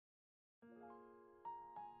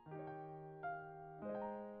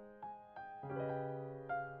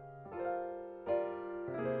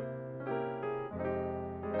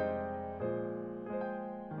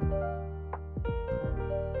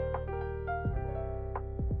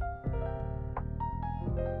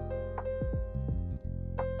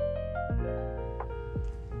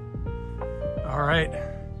All right.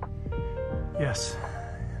 Yes.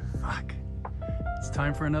 Fuck. It's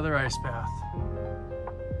time for another ice bath.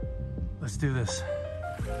 Let's do this.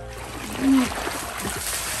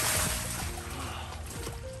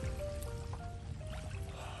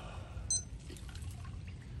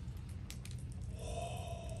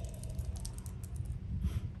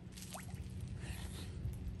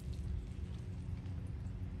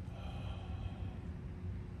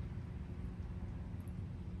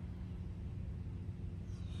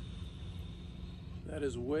 That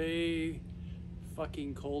is way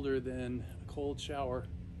fucking colder than a cold shower.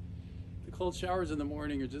 The cold showers in the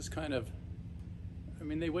morning are just kind of, I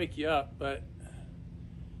mean, they wake you up, but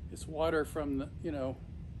it's water from the,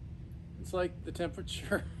 it's like the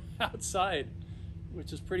temperature outside,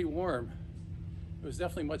 which is pretty warm. It was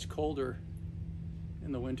definitely much colder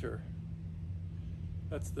in the winter.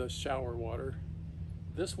 That's the shower water.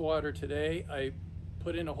 This water today, I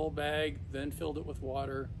put in a whole bag, then filled it with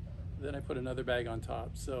water, then I put another bag on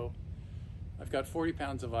top. So I've got 40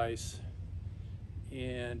 pounds of ice,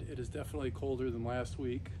 and it is definitely colder than last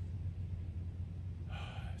week.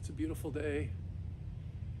 It's a beautiful day.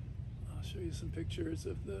 I'll show you some pictures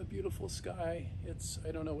of the beautiful sky. It's, I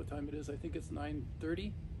don't know what time it is. I think it's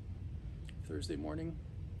 9:30, Thursday morning.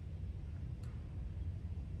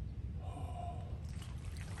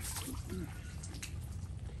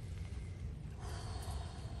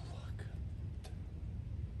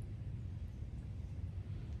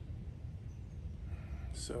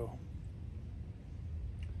 So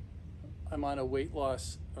I'm on a weight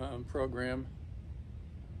loss program.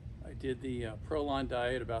 I did the Prolon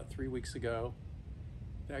diet about 3 weeks ago.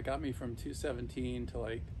 That got me from 217 to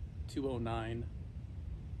like 209.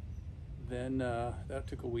 Then that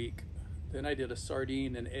took a week. Then I did a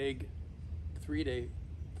sardine and egg 3-day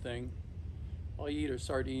thing. All you eat are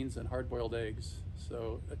sardines and hard-boiled eggs.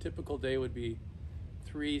 So a typical day would be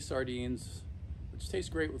 3 sardines, which tastes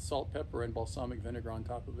great with salt, pepper, and balsamic vinegar on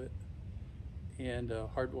top of it, and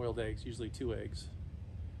hard-boiled eggs, usually 2 eggs.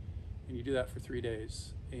 And you do that for 3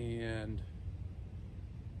 days. And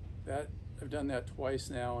that, I've done that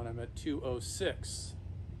twice now, and I'm at 206.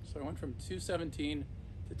 So I went from 217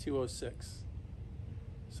 to 206.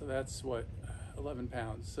 So that's what, 11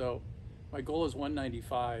 pounds. So my goal is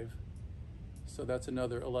 195. So that's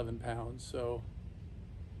another 11 pounds. So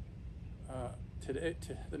today,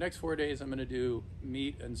 the next 4 days, I'm going to do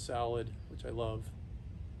meat and salad, which I love.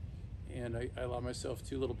 And I allow myself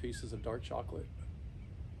 2 little pieces of dark chocolate.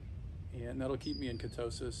 And that'll keep me in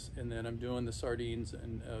ketosis. And then I'm doing the sardines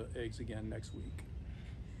and eggs again next week.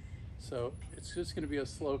 So it's just going to be a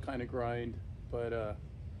slow kind of grind, but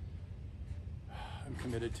I'm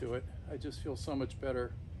committed to it. I just feel so much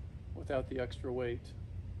better without the extra weight.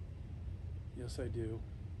 Yes, I do.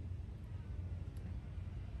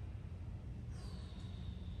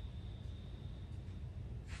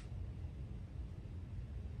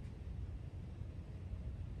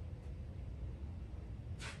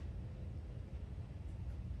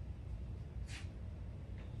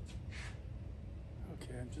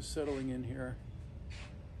 Okay, I'm just settling in here,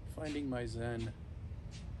 finding my zen.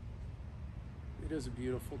 It is a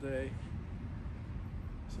beautiful day.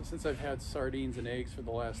 So since I've had sardines and eggs for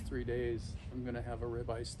the last 3 days, I'm gonna have a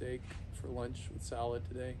ribeye steak for lunch with salad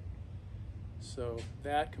today. So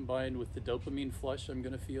that, combined with the dopamine flush I'm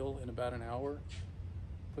gonna feel in about an hour,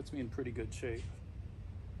 puts me in pretty good shape.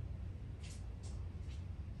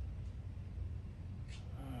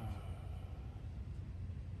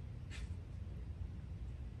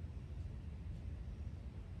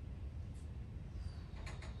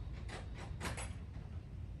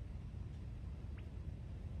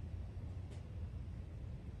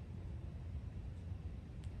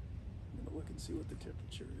 Look and see what the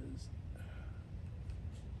temperature is.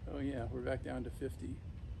 Oh yeah, we're back down to 50.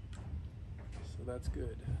 So that's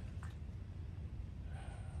good.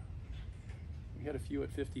 We had a few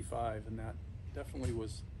at 55, and that definitely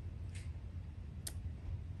was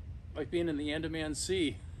like being in the Andaman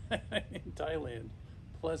Sea in Thailand.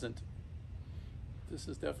 Pleasant. This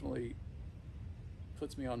is definitely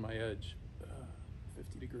puts me on my edge.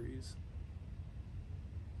 50 degrees.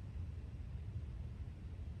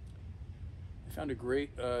 I found a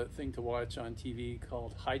great thing to watch on TV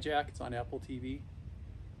called Hijack. It's on Apple TV.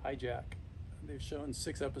 Hijack. They've shown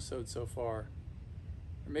 6 episodes so far.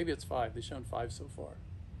 Or maybe it's 5. They've shown 5 so far.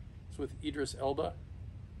 It's with Idris Elba.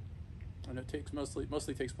 And it takes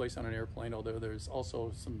mostly takes place on an airplane, although there's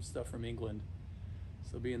also some stuff from England.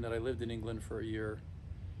 So being that I lived in England for a year,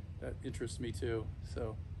 that interests me too.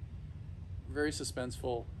 So very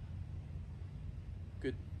suspenseful.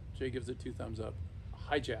 Good. Jay gives it 2 thumbs up.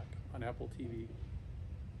 Hijack on Apple TV.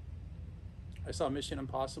 I saw Mission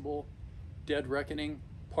Impossible Dead Reckoning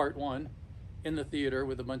Part 1 in the theater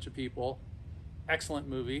with a bunch of people. Excellent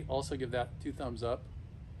movie. Also give that 2 thumbs up.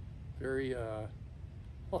 Very, a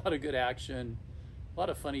lot of good action. A lot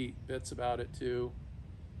of funny bits about it too.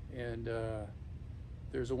 And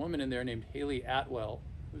there's a woman in there named Haley Atwell,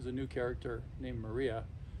 who's a new character named Maria,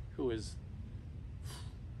 who is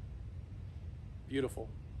beautiful.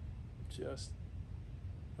 Just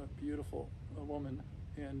a beautiful woman.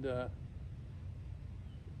 And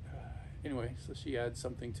anyway, so she adds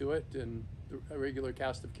something to it, and a regular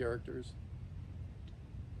cast of characters.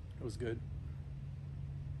 It was good.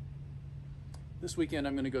 This weekend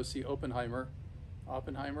I'm going to go see Oppenheimer.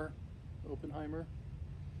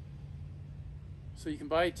 So you can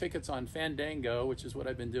buy tickets on Fandango, which is what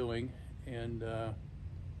I've been doing, and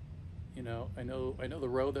you know, I know the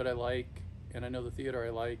row that I like, and I know the theater I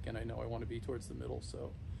like, and I know I want to be towards the middle,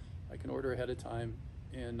 so I can order ahead of time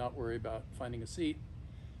and not worry about finding a seat.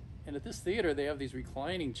 And at this theater, they have these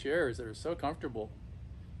reclining chairs that are so comfortable,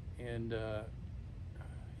 and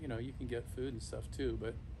you know, you can get food and stuff too,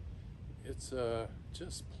 but it's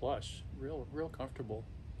just plush, real comfortable.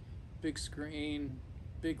 Big screen,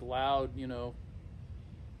 big loud, you know.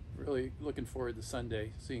 Really looking forward to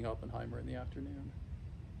Sunday, seeing Oppenheimer in the afternoon.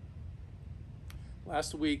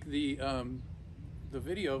 Last week, the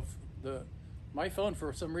video, my phone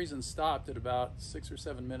for some reason stopped at about 6 or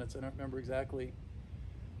 7 minutes. I don't remember exactly.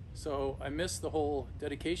 So I missed the whole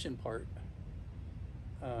dedication part,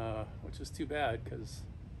 which is too bad because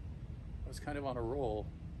I was kind of on a roll.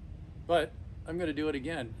 But I'm going to do it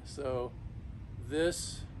again. So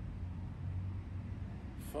this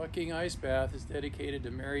fucking ice bath is dedicated to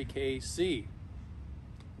Mary K.C.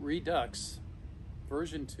 Redux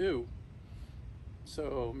version 2.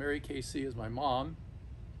 So Mary K.C. is my mom.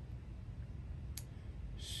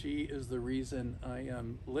 She is the reason I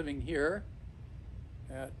am living here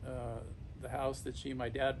at the house that she and my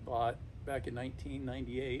dad bought back in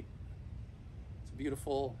 1998. It's a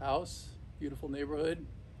beautiful house, beautiful neighborhood,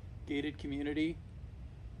 gated community,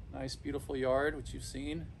 nice beautiful yard, which you've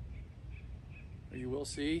seen, or you will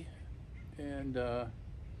see. And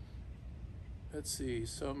let's see,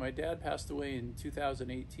 so my dad passed away in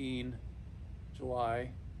 2018,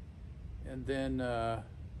 July, and then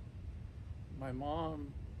my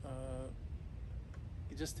mom,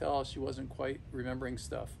 you just tell she wasn't quite remembering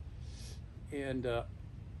stuff. And the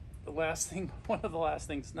last thing, one of the last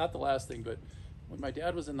things, not the last thing, but when my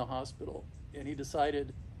dad was in the hospital and he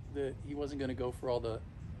decided that he wasn't going to go for all the,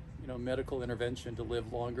 you know, medical intervention to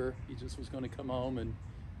live longer, he just was going to come home and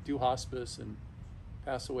do hospice and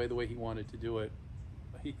pass away the way he wanted to do it.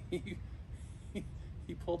 He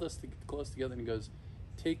pulled us close together and he goes,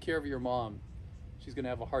 "Take care of your mom. She's going to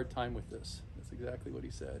have a hard time with this." That's exactly what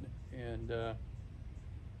he said. And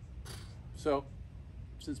so,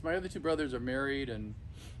 since my other 2 brothers are married and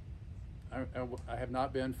I have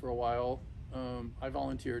not been for a while, I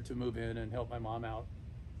volunteered to move in and help my mom out.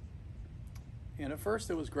 And at first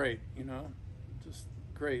it was great, you know, just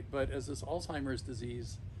great. But as this Alzheimer's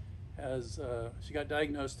disease has, she got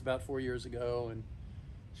diagnosed about 4 years ago, and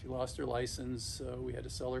she lost her license, so we had to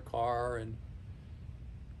sell her car, and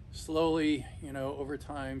slowly, you know, over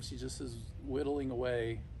time, she just is whittling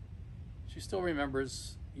away. She still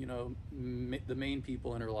remembers, you know, the main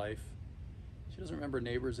people in her life. She doesn't remember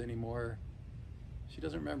neighbors anymore. She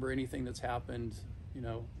doesn't remember anything that's happened, you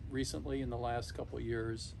know, recently in the last couple of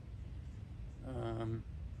years.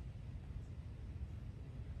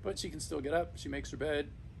 But she can still get up. She makes her bed.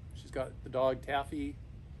 She's got the dog Taffy.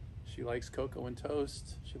 She likes cocoa and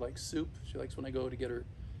toast. She likes soup. She likes when I go to get her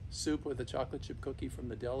soup with a chocolate chip cookie from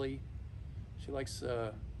the deli. She likes,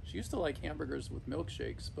 she used to like hamburgers with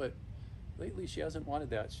milkshakes, but lately she hasn't wanted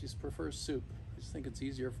that. She prefers soup. I just think it's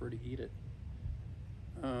easier for her to eat it.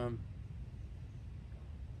 But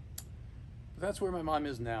that's where my mom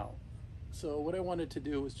is now. So what I wanted to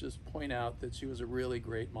do was just point out that she was a really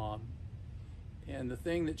great mom. And the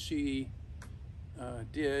thing that she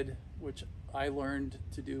did, which I learned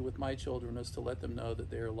to do with my children, was to let them know that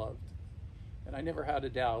they are loved. And I never had a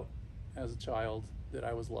doubt as a child that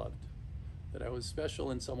I was loved, that I was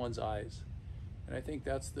special in someone's eyes. And I think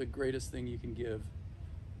that's the greatest thing you can give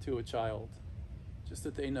to a child, just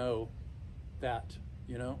that they know that,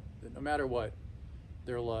 you know, that no matter what,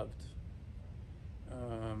 they're loved.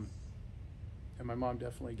 And my mom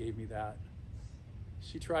definitely gave me that.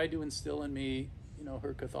 She tried to instill in me, you know,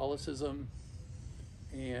 her Catholicism,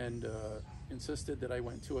 and insisted that I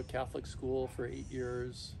went to a Catholic school for 8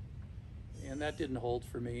 years, and that didn't hold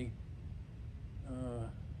for me.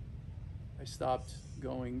 I stopped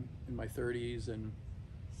going in my 30s, and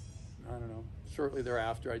I don't know, shortly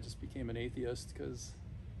thereafter, I just became an atheist because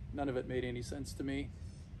none of it made any sense to me.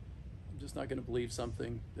 I'm just not going to believe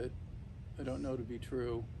something that I don't know to be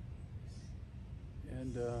true.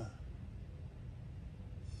 And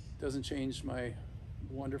doesn't change my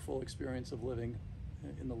wonderful experience of living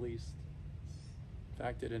in the least. In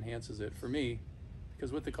fact, it enhances it for me,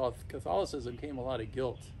 because with the Catholicism came a lot of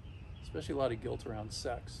guilt, especially a lot of guilt around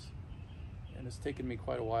sex. And it's taken me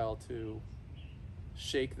quite a while to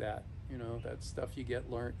shake that, you know, that stuff you get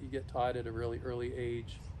taught at a really early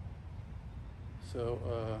age.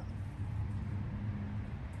 So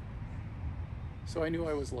I knew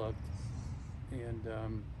I was loved, and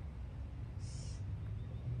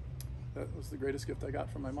that was the greatest gift I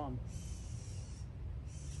got from my mom.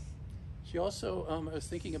 She also, I was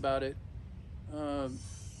thinking about it, I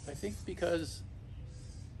think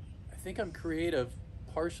I'm creative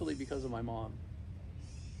partially because of my mom.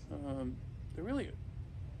 There really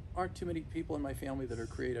aren't too many people in my family that are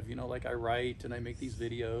creative. You know, like I write and I make these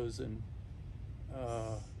videos, and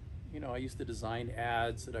you know, I used to design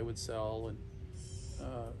ads that I would sell, and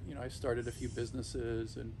you know, I started a few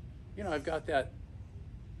businesses, and you know, I've got that.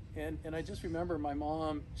 And I just remember my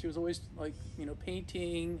mom, she was always like, you know,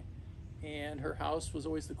 painting, and her house was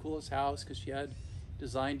always the coolest house because she had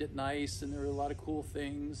designed it nice, and there were a lot of cool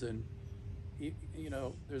things. And you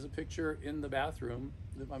know, there's a picture in the bathroom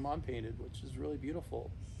that my mom painted, which is really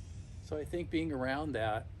beautiful. So I think being around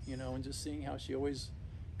that, you know, and just seeing how she always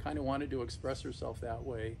kind of wanted to express herself that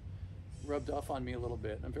way rubbed off on me a little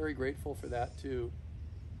bit. I'm very grateful for that too.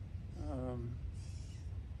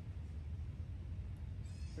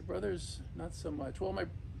 My brother's not so much. Well,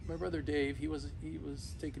 my brother Dave, he was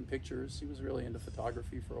taking pictures. He was really into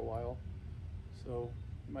photography for a while, so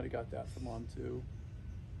he might have got that from mom too.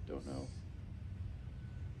 Don't know.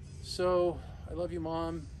 So I love you,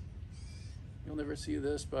 Mom. You'll never see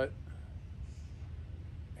this, but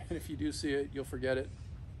and if you do see it, you'll forget it.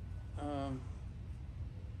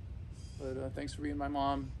 But thanks for being my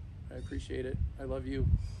mom. I appreciate it. I love you.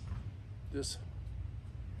 This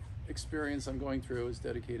experience I'm going through is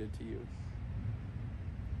dedicated to you.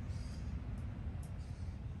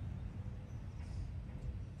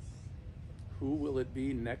 Who will it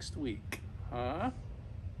be next week? Huh?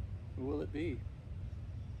 Who will it be?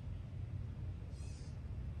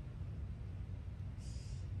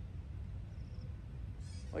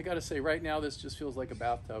 Well, I gotta say, right now this just feels like a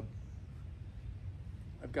bathtub.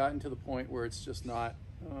 I've gotten to the point where it's just not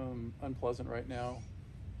unpleasant right now.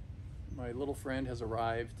 My little friend has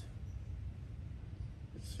arrived.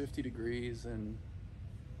 It's 50 degrees, and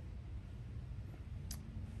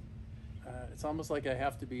it's almost like I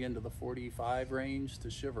have to be into the 45 range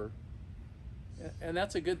to shiver. And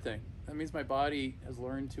that's a good thing. That means my body has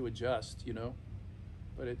learned to adjust, you know,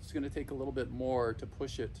 but it's going to take a little bit more to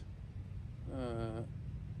push it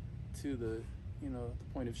to the, you know, the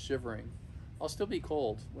point of shivering. I'll still be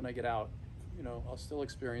cold when I get out, you know, I'll still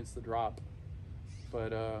experience the drop,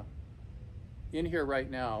 but in here right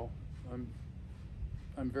now,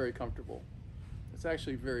 I'm very comfortable. It's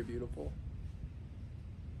actually very beautiful.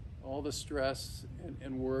 All the stress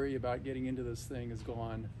and worry about getting into this thing is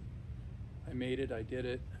gone. I made it, I did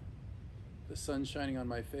it. The sun's shining on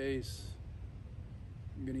my face.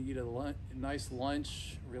 I'm gonna eat a nice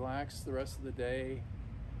lunch, relax the rest of the day.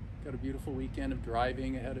 Got a beautiful weekend of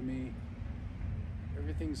driving ahead of me.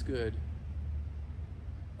 Everything's good.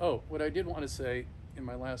 Oh, what I did want to say in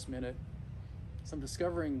my last minute is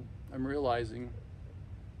I'm realizing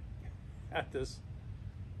at this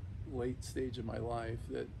late stage of my life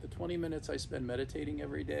that the 20 minutes I spend meditating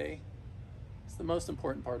every day, it's the most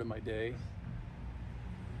important part of my day.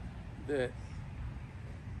 That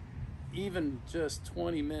even just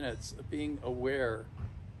 20 minutes of being aware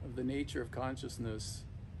of the nature of consciousness,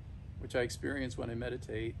 which I experience when I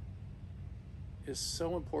meditate, is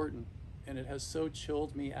so important, and it has so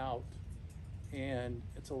chilled me out, and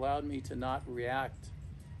it's allowed me to not react,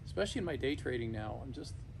 especially in my day trading now. I'm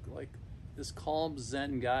just like this calm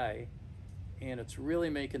Zen guy, and it's really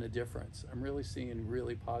making a difference. I'm really seeing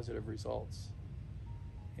really positive results,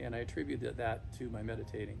 and I attribute that to my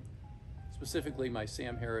meditating, specifically my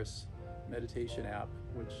Sam Harris meditation app,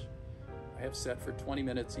 which I have set for 20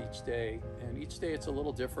 minutes each day, and each day it's a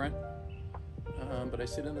little different, but I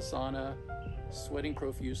sit in the sauna, sweating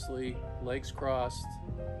profusely, legs crossed,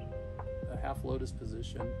 a half lotus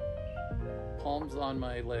position, palms on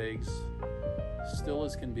my legs, still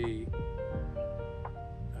as can be,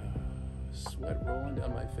 sweat rolling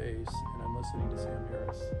down my face, and I'm listening to Sam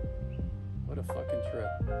Harris. What a fucking trip.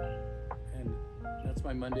 And that's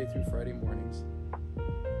my Monday through Friday mornings.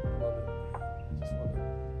 I love it. I just love it.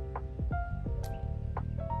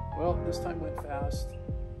 Well, this time went fast.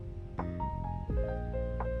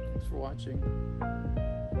 Thanks for watching.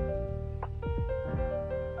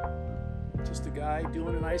 Just a guy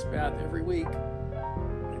doing an ice bath every week.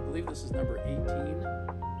 I believe this is number 18.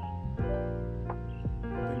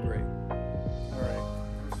 Been great. All right,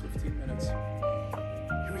 here's 15 minutes.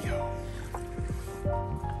 Here we go.